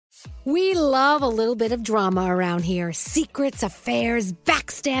We love a little bit of drama around here. Secrets, affairs,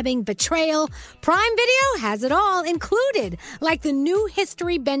 backstabbing, betrayal. Prime Video has it all included, like the new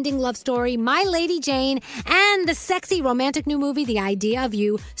history-bending love story, My Lady Jane, and the sexy romantic new movie, The Idea of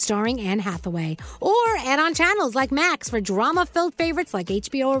You, starring Anne Hathaway. Or add-on channels like Max for drama-filled favorites like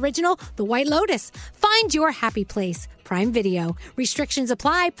HBO original, The White Lotus. Find your happy place. Prime Video. Restrictions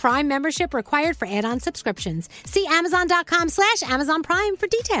apply. Prime membership required for add-on subscriptions. See Amazon.com/Amazon Prime for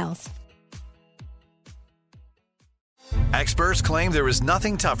details. Experts claim there is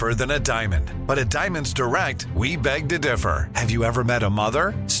nothing tougher than a diamond. But at Diamonds Direct, we beg to differ. Have you ever met a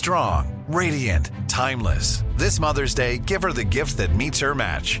mother? Strong, radiant, timeless. This Mother's Day, give her the gift that meets her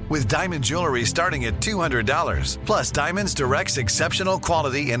match. With diamond jewelry starting at $200. Plus Diamonds Direct's exceptional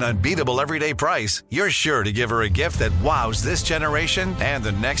quality and unbeatable everyday price, you're sure to give her a gift that wows this generation and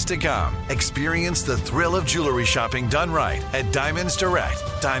the next to come. Experience the thrill of jewelry shopping done right at Diamonds Direct.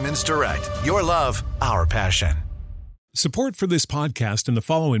 Diamonds Direct. Your love, our passion. Support for this podcast and the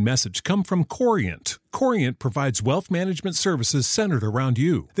following message come from Corient. Corient provides wealth management services centered around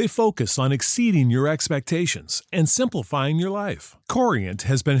you. They focus on exceeding your expectations and simplifying your life. Corient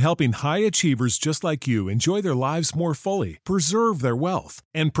has been helping high achievers just like you enjoy their lives more fully, preserve their wealth,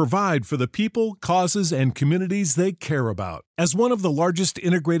 and provide for the people, causes, and communities they care about. As one of the largest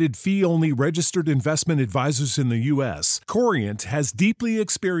integrated fee-only registered investment advisors in the U.S., Corient has deeply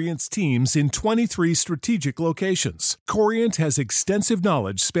experienced teams in 23 strategic locations. Corient has extensive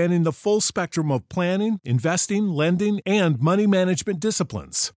knowledge spanning the full spectrum of planning, investing, lending, and money management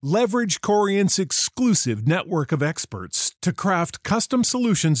disciplines. Leverage Corient's exclusive network of experts to craft custom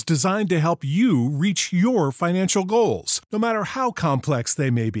solutions designed to help you reach your financial goals, no matter how complex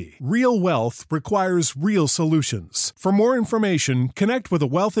they may be. Real wealth requires real solutions. For more information, connect with a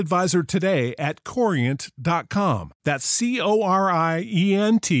wealth advisor today at Corient.com. That's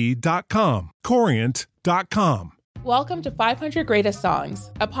Corient.com. Corient.com. Welcome to 500 Greatest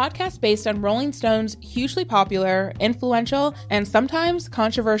Songs, a podcast based on Rolling Stone's hugely popular, influential, and sometimes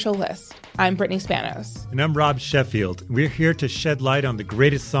controversial list. I'm Brittany Spanos. And I'm Rob Sheffield. We're here to shed light on the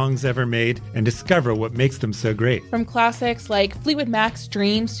greatest songs ever made and discover what makes them so great. From classics like Fleetwood Mac's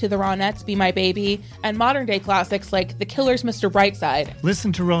Dreams to the Ronettes' Be My Baby, and modern-day classics like The Killers' Mr. Brightside.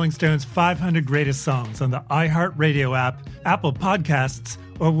 Listen to Rolling Stone's 500 Greatest Songs on the iHeartRadio app, Apple Podcasts,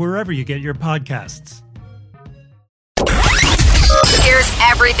 or wherever you get your podcasts. Here's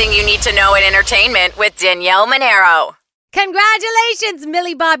everything you need to know in entertainment with Danielle Monero. Congratulations,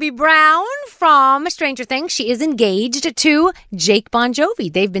 Millie Bobby Brown from Stranger Things. She is engaged to Jake Bon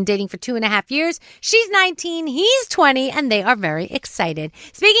Jovi. They've been dating for 2.5 years. She's 19, he's 20, and they are very excited.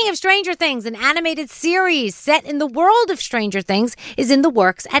 Speaking of Stranger Things, an animated series set in the world of Stranger Things is in the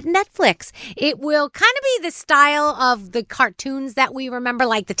works at Netflix. It will kind of be the style of the cartoons that we remember,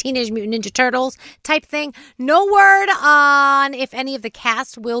 like the Teenage Mutant Ninja Turtles type thing. No word on if any of the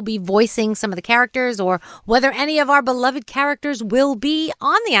cast will be voicing some of the characters or whether any of our beloved characters will be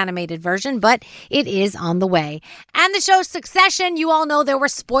on the animated version, but it is on the way. And the show Succession, you all know there were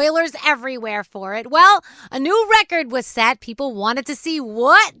spoilers everywhere for it. Well, a new record was set. People wanted to see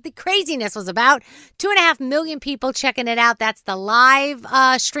what the craziness was about. 2.5 million people checking it out. That's the live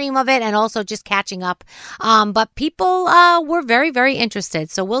stream of it and also just catching up. But people were very, very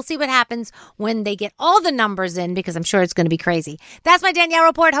interested. So we'll see what happens when they get all the numbers in because I'm sure it's going to be crazy. That's my Danielle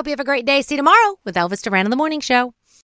report. Hope you have a great day. See you tomorrow with Elvis Duran on The Morning Show.